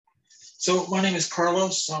So my name is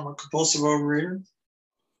Carlos. I'm a compulsive overeater.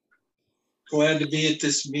 Glad to be at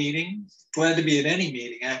this meeting. Glad to be at any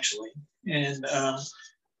meeting, actually. And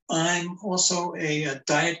I'm also a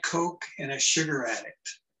Diet Coke and a sugar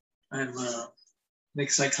addict. I'm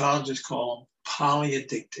Nick psychologists call them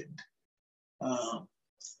polyaddicted.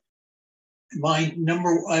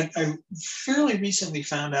 I fairly recently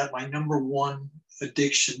found out my number one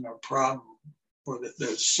addiction or problem, or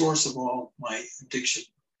the source of all my addiction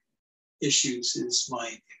issues, is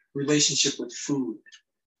my relationship with food.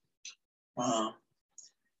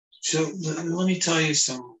 So let me tell you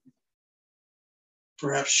some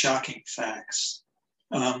perhaps shocking facts.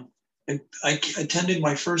 I attended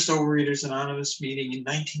my first Overeaters Anonymous meeting in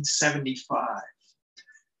 1975.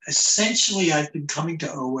 Essentially, I've been coming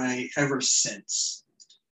to OA ever since.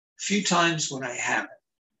 A few times when I haven't.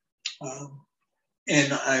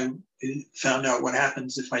 And I found out what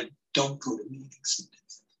happens if I don't go to meetings.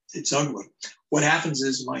 It's ugly. What happens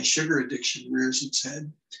is my sugar addiction rears its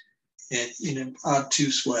head in an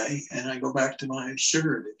obtuse way, and I go back to my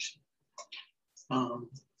sugar addiction. What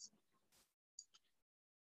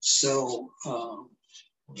else do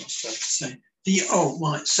I have to say?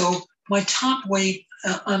 So my top weight,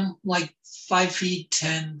 I'm like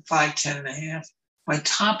 5'10", 5'10" and a half. My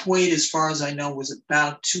top weight, as far as I know, was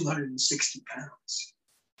about 260 pounds.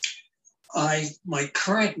 My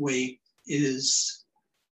current weight is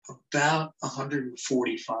about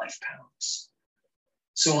 145 pounds.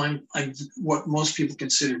 So I'm what most people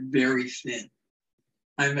consider very thin.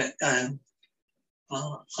 I'm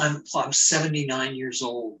 79 years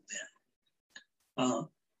old then.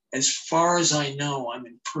 As far as I know, I'm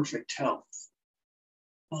in perfect health.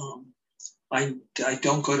 I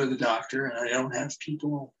don't go to the doctor, and I don't have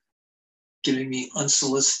people giving me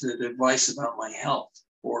unsolicited advice about my health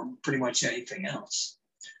or pretty much anything else.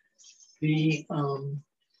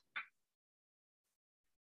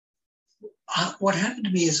 What happened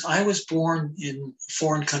to me is I was born in a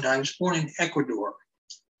foreign country. I was born in Ecuador.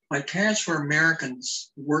 My parents were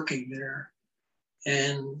Americans working there,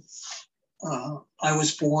 and I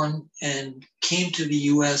was born and came to the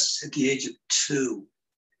U.S. at the age of 2.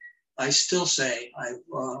 I still say I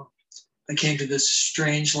came to this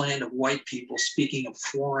strange land of white people speaking a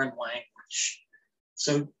foreign language.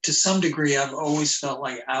 So to some degree, I've always felt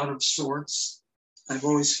like out of sorts. I've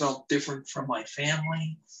always felt different from my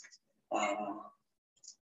family.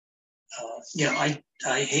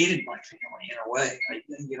 I hated my family in a way.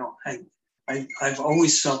 I've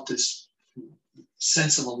always felt this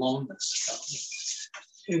sense of aloneness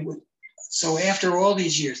about me. So after all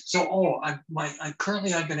these years, I've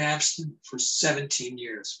been abstinent for 17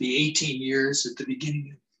 years, be 18 years at the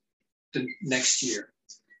beginning of the next year.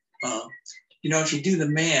 If you do the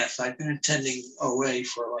math, I've been attending OA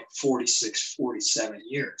for like 46, 47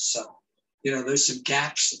 years. So, there's some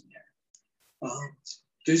gaps in there.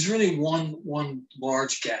 There's really one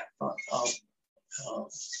large gap I'll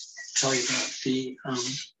tell you about.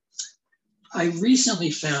 I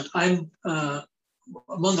recently found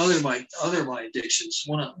among other my addictions,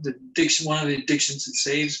 one of the addictions that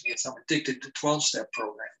saves me is I'm addicted to 12-step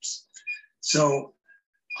programs. So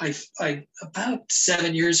I about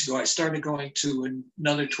 7 years ago, I started going to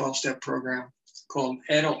another 12-step program called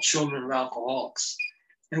Adult Children of Alcoholics.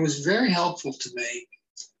 And it was very helpful to me.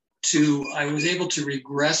 I was able to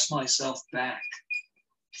regress myself back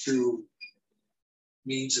through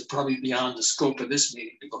means that probably beyond the scope of this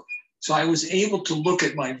meeting to go. So I was able to look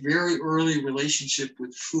at my very early relationship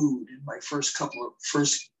with food in my first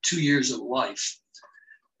 2 years of life.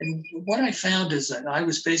 And what I found is that I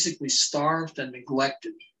was basically starved and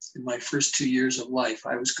neglected in my first 2 years of life.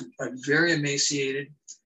 I'm very emaciated.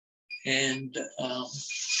 And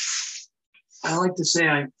I like to say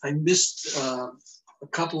I missed a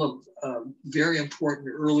couple of very important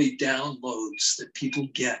early downloads that people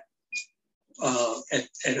get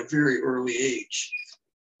at a very early age.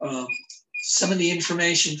 Some of the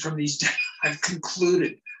information from these, I've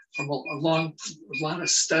concluded from a lot of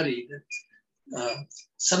study that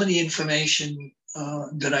some of the information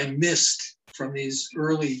that I missed from these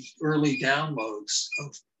early downloads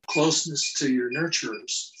of closeness to your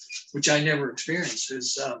nurturers, which I never experienced,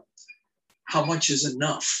 is how much is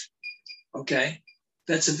enough. Okay,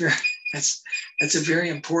 that's a very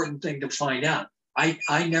important thing to find out.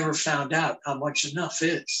 I never found out how much enough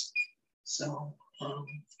is. So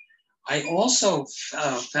I also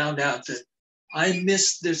found out that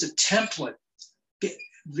there's a template.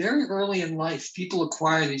 Very early in life, people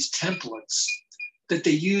acquire these templates that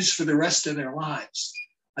they use for the rest of their lives.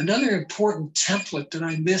 Another important template that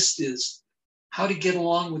I missed is how to get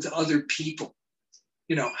along with other people,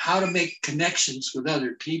 how to make connections with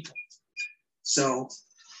other people. So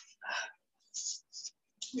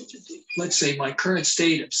let's say my current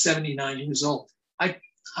state of 79 years old,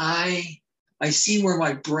 I see where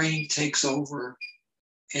my brain takes over,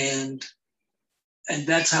 and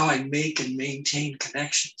that's how I make and maintain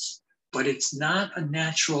connections. But it's not a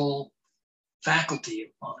natural faculty of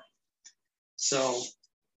mine. So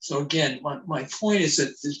again, my point is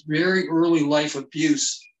that this very early life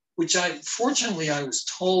abuse, which fortunately I was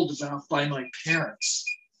told about by my parents.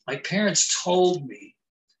 My parents told me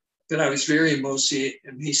that I was very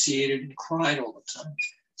emaciated and cried all the time.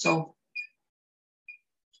 So,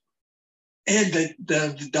 and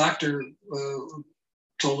the doctor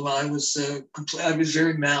told them I was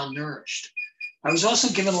very malnourished. I was also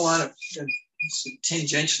given a lot of,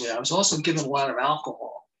 tangentially, I was also given a lot of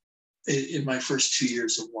alcohol in my first 2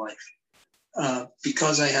 years of life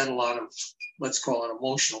because I had a lot of, let's call it,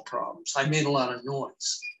 emotional problems. I made a lot of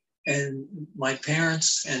noise. And my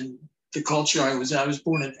parents and the culture I was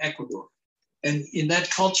born in Ecuador. And in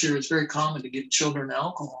that culture, it's very common to give children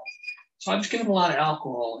alcohol. So I was given a lot of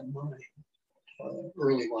alcohol in my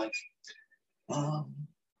early life.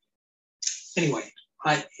 Anyway,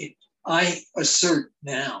 I assert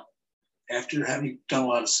now, after having done a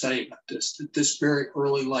lot of study about this, that this very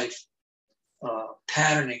early life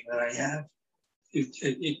patterning that I have,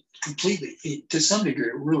 it completely, to some degree,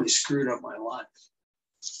 it really screwed up my life.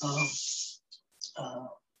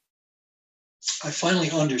 I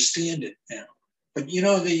finally understand it now. But you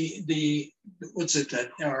know, the what's it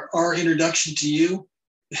that our introduction to you,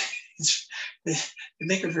 they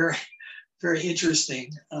make a very, very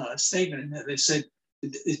interesting statement in that they said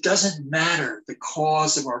it doesn't matter the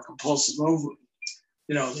cause of our compulsive overeating.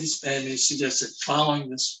 You know, and they suggest that following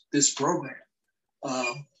this program,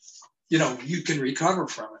 you know, you can recover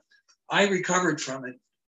from it. I recovered from it,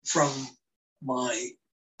 from my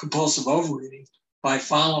compulsive overeating, by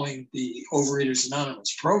following the Overeaters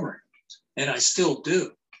Anonymous program. And I still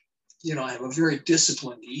do. You know, I have a very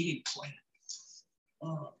disciplined eating plan.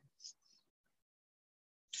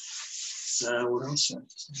 So what else?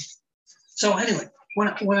 So anyway, when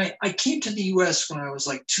I came to the US when I was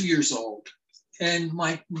like 2 years old, and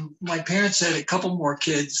my parents had a couple more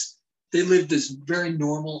kids, they lived this very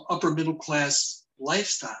normal upper middle class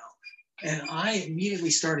lifestyle. And I immediately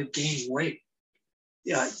started gaining weight.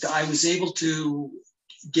 Yeah, I was able to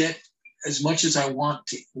get as much as I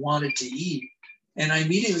wanted to eat. And I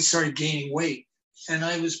immediately started gaining weight. And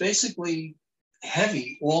I was basically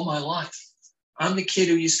heavy all my life. I'm the kid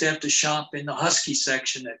who used to have to shop in the Husky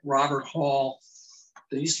section at Robert Hall.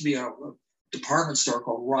 There used to be a department store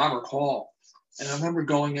called Robert Hall. And I remember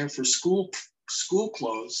going there for school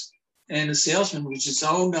clothes. And the salesman was just,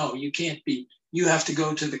 oh, no, you can't be. You have to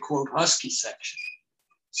go to the, quote, Husky section.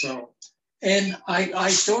 So, and I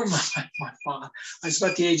still remember my father. I was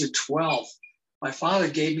about the age of 12. My father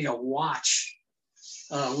gave me a watch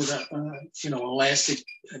with a elastic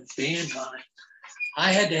band on it.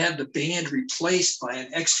 I had to have the band replaced by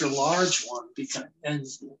an extra large one and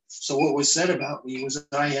so what was said about me was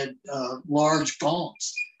that I had large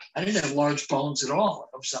bones. I didn't have large bones at all.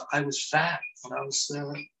 I was fat when I was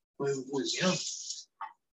young.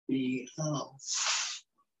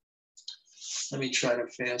 Let me try to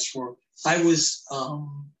fast forward. I was,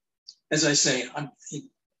 as I say, I'm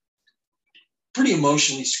pretty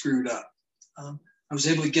emotionally screwed up. I was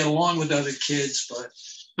able to get along with other kids, but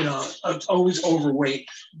you know, I was always overweight.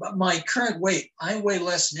 But my current weight, I weigh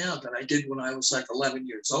less now than I did when I was like 11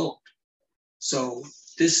 years old. So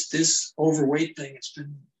this overweight thing, it's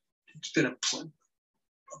been a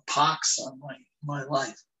pox on my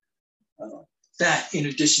life. That in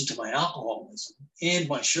addition to my alcoholism and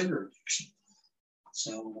my sugar addiction.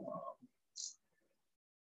 So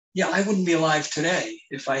yeah, I wouldn't be alive today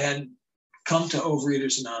if I hadn't come to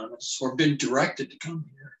Overeaters Anonymous or been directed to come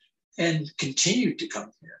here and continued to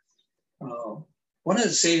come here. One of the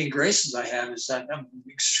saving graces I have is that I'm an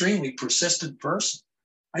extremely persistent person.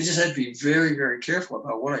 I just had to be very, very careful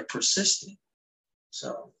about what I persist in.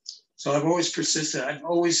 So I've always persisted. I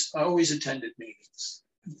always attended meetings,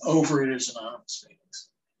 Overeaters Anonymous meetings.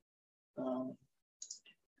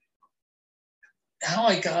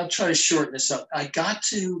 I'll try to shorten this up. I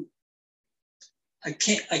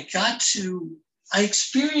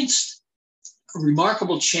experienced a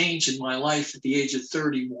remarkable change in my life at the age of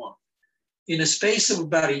 31. In a space of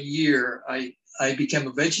about a year, I became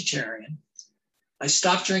a vegetarian. I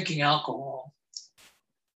stopped drinking alcohol.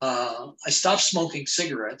 I stopped smoking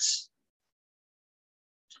cigarettes.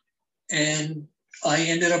 And I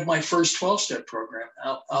ended up my first 12-step program,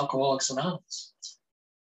 Alcoholics Anonymous.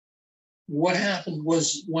 What happened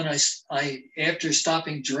was when I after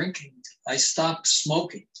stopping drinking, I stopped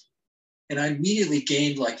smoking. and I immediately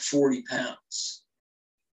gained like 40 pounds.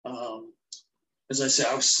 As I said,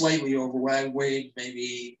 I was slightly overweight. I weighed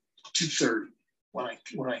maybe 230 when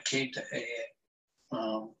I came to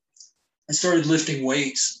AA. I started lifting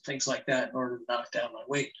weights, things like that, in order to knock down my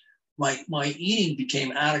weight. My eating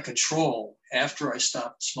became out of control after I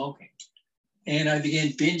stopped smoking. And I began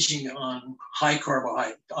binging on high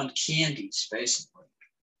carbohydrate, on candies, basically.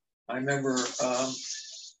 I remember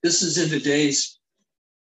this is in the days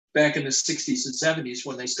back in the 60s and 70s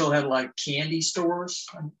when they still had like candy stores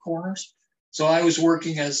on corners. So I was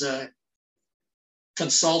working as a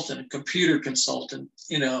consultant, a computer consultant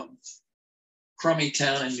in a crummy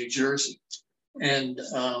town in New Jersey. And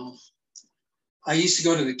I used to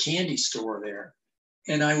go to the candy store there,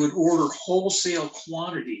 and I would order wholesale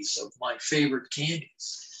quantities of my favorite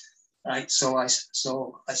candies. So I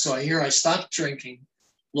stopped drinking,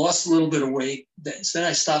 lost a little bit of weight. Then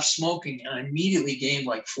I stopped smoking, and I immediately gained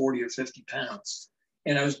like 40 or 50 pounds.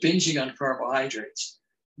 And I was binging on carbohydrates.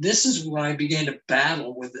 This is when I began to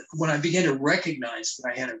battle with it, when I began to recognize that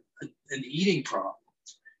I had an eating problem.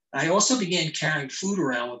 I also began carrying food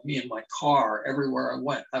around with me in my car everywhere I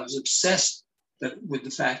went. I was obsessed with the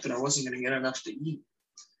fact that I wasn't going to get enough to eat.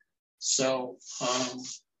 So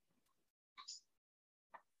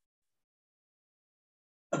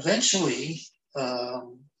eventually,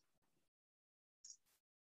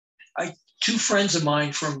 two friends of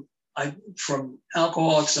mine from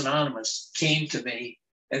Alcoholics Anonymous came to me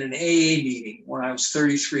at an AA meeting when I was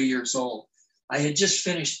 33 years old. I had just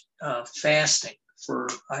finished fasting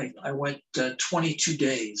I went 22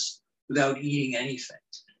 days without eating anything.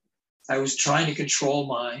 I was trying to control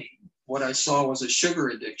what I saw was a sugar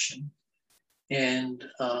addiction. And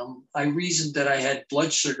I reasoned that I had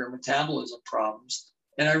blood sugar metabolism problems.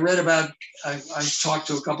 And I talked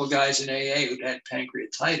to a couple of guys in AA who'd had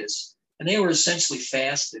pancreatitis, and they were essentially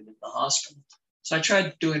fasted in the hospital. So I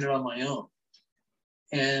tried doing it on my own.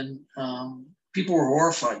 And people were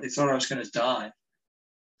horrified. They thought I was going to die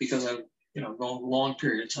because I, going a long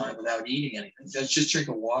period of time without eating anything. I was just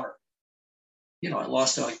drinking water. I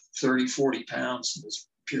lost like 30, 40 pounds in this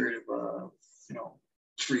period of,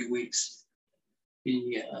 3 weeks.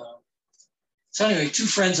 So anyway, two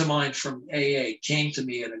friends of mine from AA came to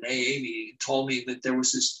me at an AA meeting and told me that there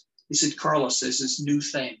was this, he said, Carlos, there's this new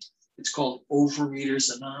thing. It's called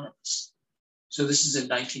Overeaters Anonymous. So this is in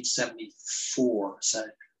 1974. So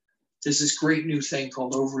there's this great new thing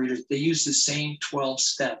called Overeaters. They use the same 12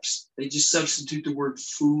 steps. They just substitute the word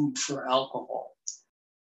food for alcohol.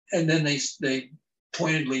 And then they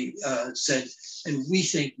pointedly said, and we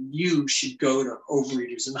think you should go to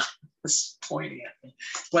Overeaters Anonymous, pointing at me.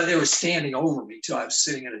 But they were standing over me too. I was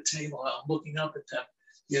sitting at a table. I'm looking up at them.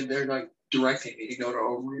 They're like directing me to go to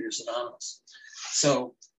Overeaters Anonymous.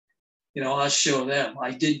 So, I'll show them.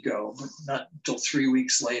 I did go, but not until 3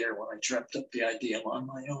 weeks later when I dreamt up the idea on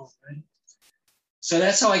my own, right? So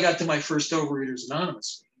that's how I got to my first Overeaters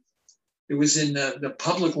Anonymous meeting. It was in the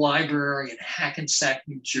public library in Hackensack,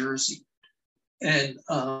 New Jersey. And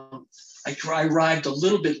I arrived a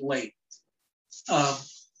little bit late.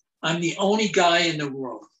 I'm the only guy in the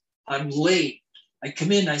room. I'm late. I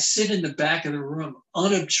come in, I sit in the back of the room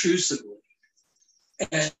unobtrusively.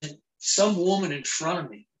 And some woman in front of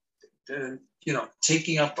me,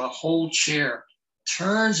 taking up a whole chair,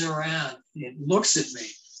 turns around and looks at me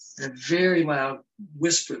in a very loud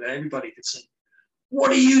whisper that everybody could see.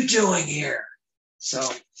 What are you doing here? So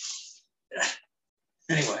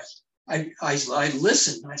anyway, I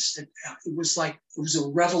listened. I said, it was a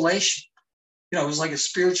revelation. It was like a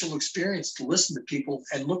spiritual experience to listen to people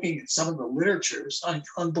and looking at some of the literature. It was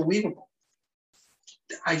unbelievable.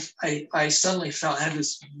 I suddenly had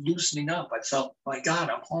this loosening up. I felt, my God,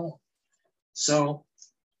 I'm home. So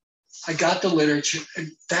I got the literature.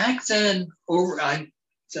 And back then,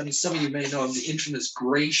 some of you may know of the infamous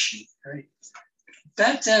gray sheet, right?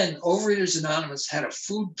 Back then, Overeaters Anonymous had a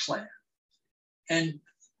food plan. And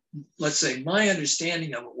let's say my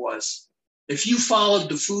understanding of it was, if you followed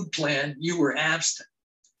the food plan, you were abstinent.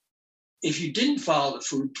 If you didn't follow the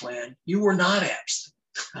food plan, you were not abstinent.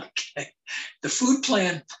 Okay. The food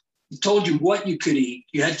plan told you what you could eat.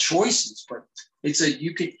 You had choices, but it said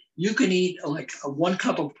you can eat like 1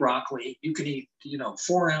 cup of broccoli. You can eat,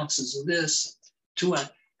 4 ounces of this, 2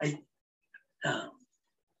 ounces.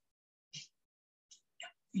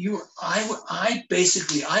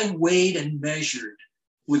 I weighed and measured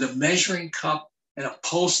with a measuring cup and a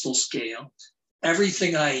postal scale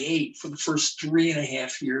everything I ate for the first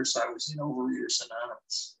 3.5 years I was in Overeaters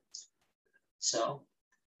Anonymous. So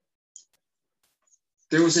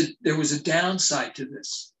there was a downside to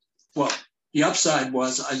this. Well, the upside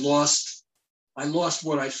was I lost I lost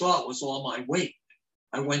what I thought was all my weight.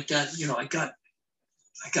 I went down, I got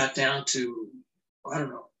down to, I don't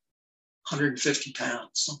know, 150 pounds,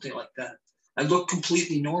 something like that. I looked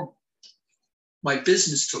completely normal. My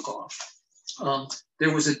business took off.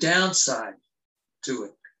 There was a downside to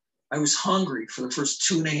it. I was hungry for the first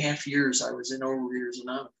 2.5 years I was in Overeaters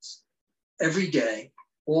Anonymous. Every day,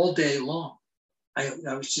 all day long. I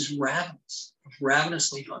was just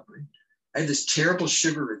ravenously hungry. I had this terrible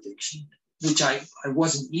sugar addiction, which I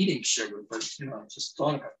wasn't eating sugar, but, I just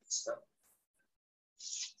thought about this stuff.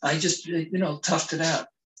 I just, toughed it out.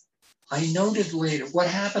 I noted later, what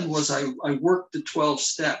happened was I worked the 12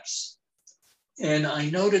 steps, and I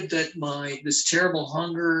noted that this terrible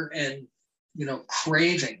hunger and,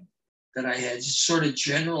 craving that I had, just sort of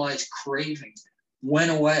generalized craving,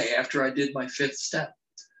 went away after I did my 5th step.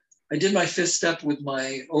 I did my 5th step with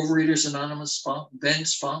my Overeaters Anonymous then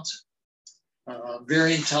sponsor, a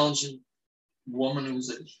very intelligent woman who was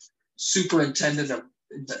a superintendent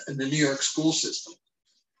in the New York school system.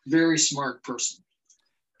 Very smart person.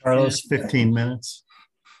 Carlos, 15 minutes.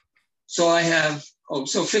 So I have,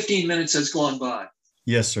 15 minutes has gone by.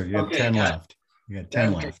 Yes, sir. You have 10 left. You got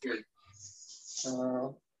 10 left. Good.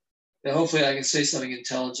 Hopefully I can say something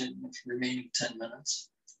intelligent in the remaining 10 minutes.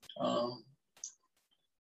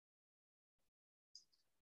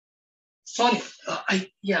 Funny,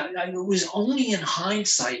 it was only in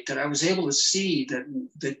hindsight that I was able to see that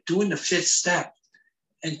doing the 5th step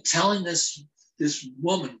and telling this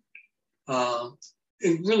woman,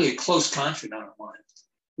 really a close confidant of mine.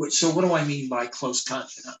 So what do I mean by close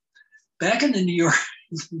confidant? Back in the New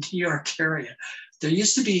York area, there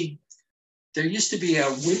used to be a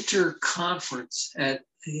winter conference at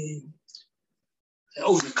the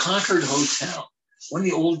Concord Hotel, one of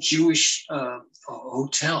the old Jewish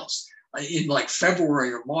hotels. In like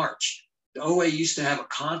February or March, the OA used to have a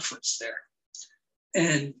conference there.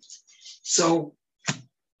 And so,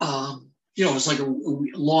 it was like a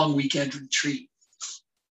long weekend retreat.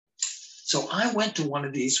 So I went to one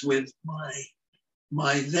of these with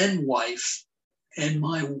my then wife and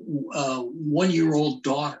my 1-year-old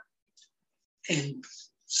daughter. And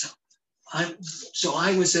so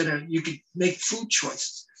I was you could make food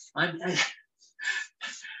choices.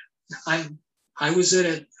 I was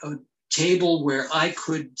at a table where I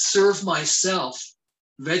could serve myself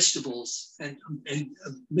vegetables and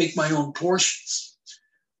make my own portions.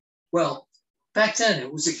 Well, back then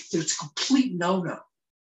it was a complete no-no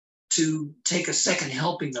to take a second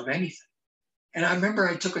helping of anything. And I remember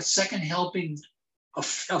I took a second helping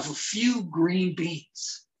of a few green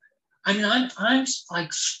beans. I mean, I'm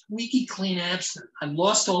like squeaky clean abstinent. I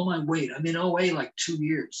lost all my weight. I'm in OA like 2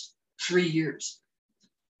 years, 3 years.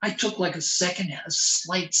 I took like a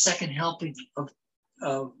slight second helping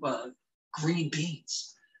of green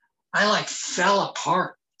beans. I like fell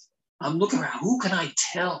apart. I'm looking around, who can I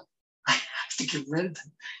tell? I have to get rid of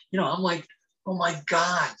them. I'm like, oh my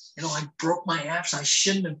God, I broke my abs. I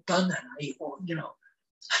shouldn't have done that.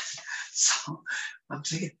 So I'm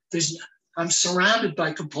thinking, I'm surrounded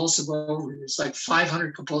by compulsive overeaters, like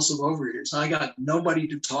 500 compulsive overeaters. I got nobody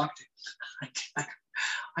to talk to.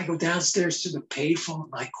 I go downstairs to the payphone.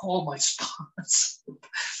 I call my sponsor,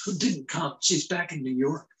 who didn't come. She's back in New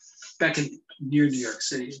York, near New York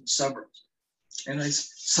City, in the suburbs. And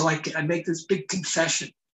I make this big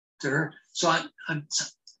confession to her. So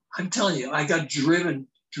I'm telling you, I got driven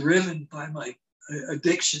by my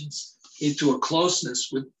addictions into a closeness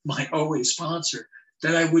with my OA sponsor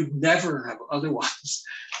that I would never have otherwise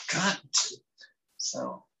gotten to.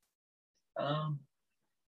 So,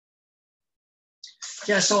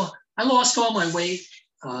 so I lost all my weight,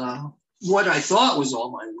 what I thought was all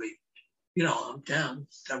my weight. I'm down,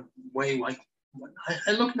 I weigh like,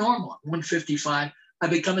 I look normal, 155. I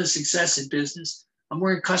become a success in business. I'm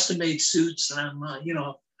wearing custom-made suits, and I'm,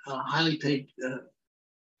 highly paid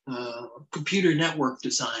computer network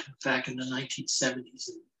design back in the 1970s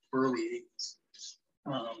and early 80s.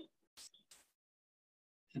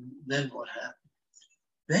 And then what happened?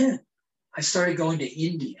 Then I started going to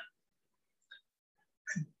India.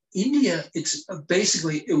 India,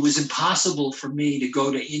 it was impossible for me to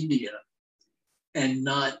go to India and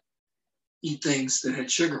not eat things that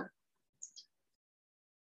had sugar.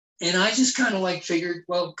 And I just kind of figured,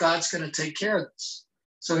 well, God's going to take care of this.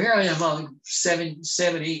 So here I am, 7,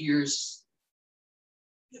 8 years.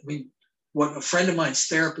 I mean, what a friend of mine's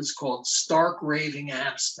therapist called stark raving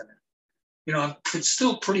abstinent. I'm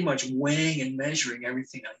still pretty much weighing and measuring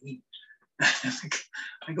everything I eat.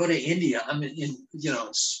 I go to India. I'm in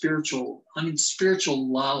spiritual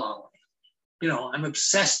la la land. I'm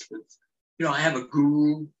obsessed with. I have a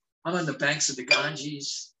guru. I'm on the banks of the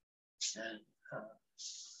Ganges, and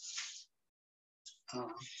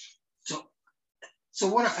So, so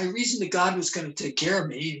what I reasoned that God was going to take care of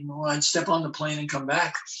me. And when I'd step on the plane and come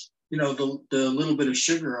back, the little bit of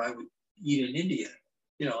sugar I would eat in India,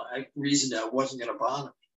 I reasoned that wasn't going to bother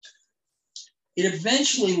me. It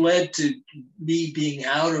eventually led to me being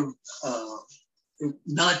out of,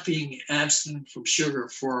 not being abstinent from sugar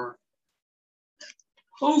for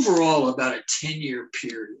overall about a 10-year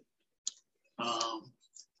period.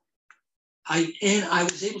 I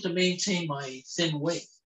was able to maintain my thin weight.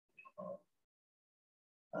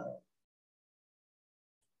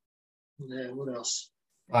 What else?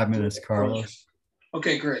 5 minutes, Carlos.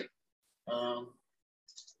 Okay, great.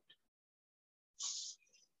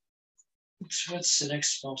 What's the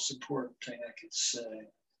next most important thing I could say?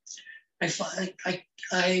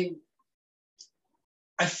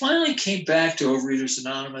 I finally came back to Overeaters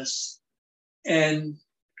Anonymous, and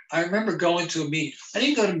I remember going to a meeting. I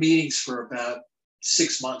didn't go to meetings for about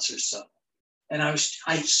 6 months or so, and I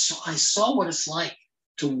saw what it's like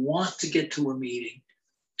to want to get to a meeting,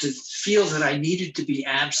 to feel that I needed to be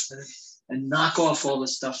abstinent and knock off all the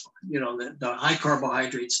stuff, the high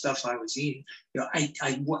carbohydrate stuff I was eating. I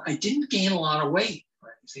didn't gain a lot of weight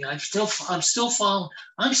or anything. I'm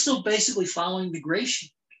still basically following the Gray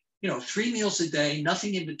Sheet. 3 meals a day,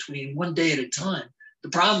 nothing in between, 1 day at a time. The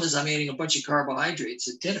problem is I'm eating a bunch of carbohydrates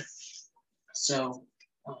at dinner. So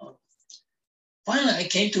finally I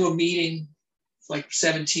came to a meeting like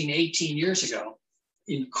 17, 18 years ago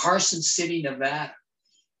in Carson City, Nevada.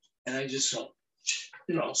 And I just felt,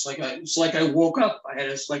 it's like I woke up. I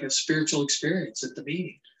had like a spiritual experience at the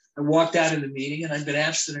meeting. I walked out of the meeting and I've been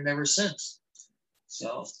abstinent ever since.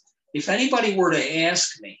 So if anybody were to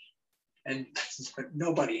ask me, and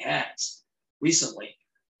nobody has recently,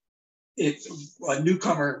 if a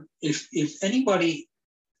newcomer, if anybody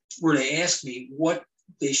were to ask me what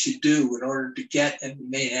they should do in order to get and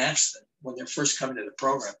remain abstinent when they're first coming to the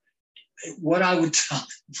program, what I would tell them,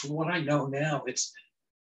 from what I know now, it's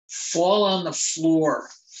fall on the floor,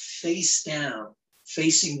 face down,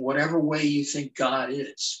 facing whatever way you think God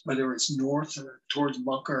is, whether it's north or towards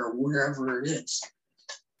Bunker or wherever it is,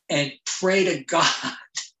 and pray to God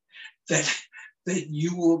that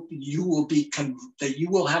you will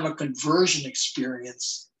have a conversion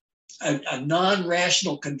experience, a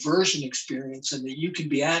non-rational conversion experience, and that you can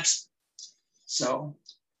be absent. So,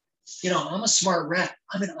 I'm a smart rat.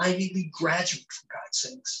 I'm an Ivy League graduate, for God's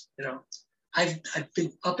sakes. I've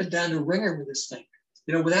been up and down the ringer with this thing.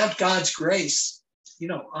 Without God's grace,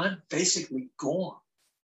 I'm basically gone.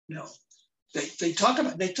 They talk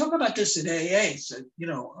about this in AA. So,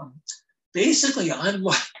 basically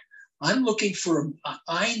I'm looking for,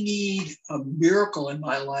 I need a miracle in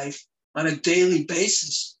my life on a daily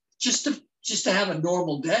basis just to have a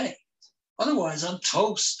normal day. Otherwise, I'm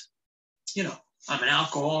toast. I'm an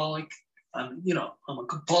alcoholic. I'm a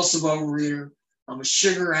compulsive overeater. I'm a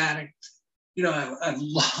sugar addict. I have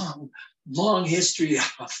long history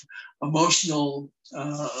of emotional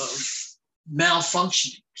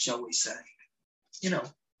malfunctioning, shall we say.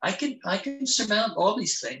 I can surmount all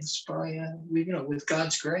these things by with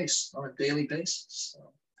God's grace on a daily basis.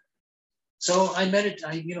 So I meditate.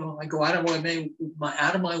 I go out of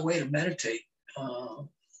my way to meditate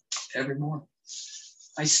every morning.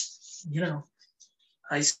 I've seen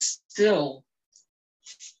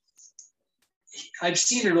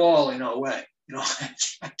it all in a way.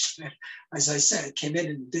 As I said, I came in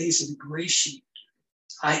the days of the Gray Sheet.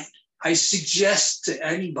 I suggest to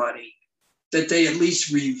anybody that they at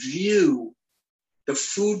least review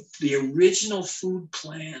the original food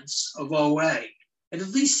plans of OA, and at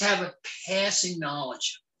least have a passing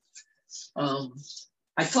knowledge. I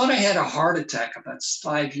thought I had a heart attack about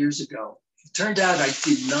 5 years ago. It turned out I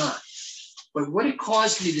did not. But what it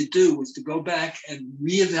caused me to do was to go back and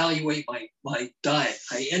reevaluate my diet.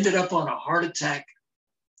 I ended up on a heart attack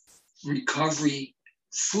recovery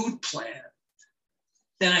food plan.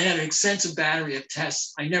 Then I had an extensive battery of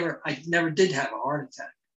tests. I never did have a heart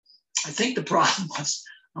attack. I think the problem was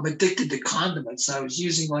I'm addicted to condiments. I was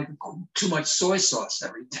using like too much soy sauce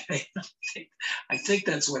every day. I think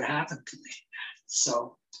that's what happened to me.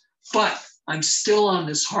 So, but I'm still on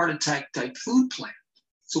this heart attack type food plan.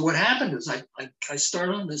 So what happened is I start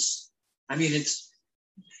on this. I mean, it's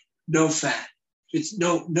no fat, it's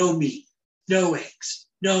no meat, no eggs,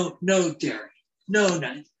 no dairy, no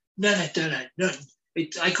none.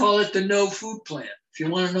 I call it the no food plan. If you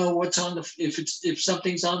want to know what's on if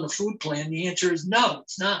something's on the food plan, the answer is no,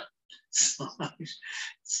 it's not. So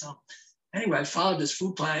anyway, I followed this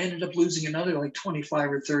food plan. I ended up losing another like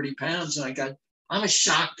 25 or 30 pounds, and I'm as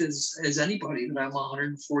shocked as anybody that I'm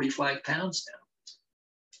 145 pounds now.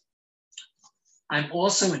 I'm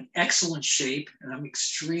also in excellent shape and I'm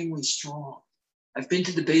extremely strong. I've been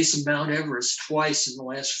to the base of Mount Everest twice in the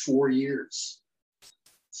last 4 years.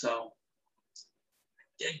 So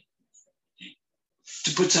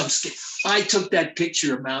to put some skin, I took that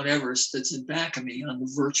picture of Mount Everest that's in back of me on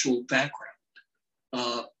the virtual background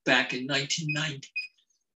back in 1990.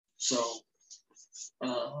 So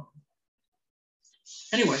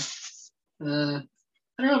anyway, I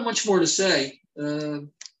don't have much more to say.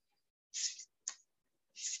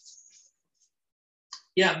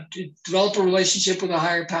 Yeah, develop a relationship with a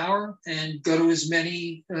higher power and go to as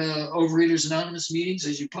many Overeaters Anonymous meetings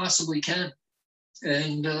as you possibly can.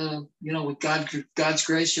 And, with God's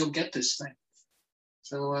grace, you'll get this thing.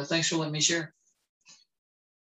 So thanks for letting me share.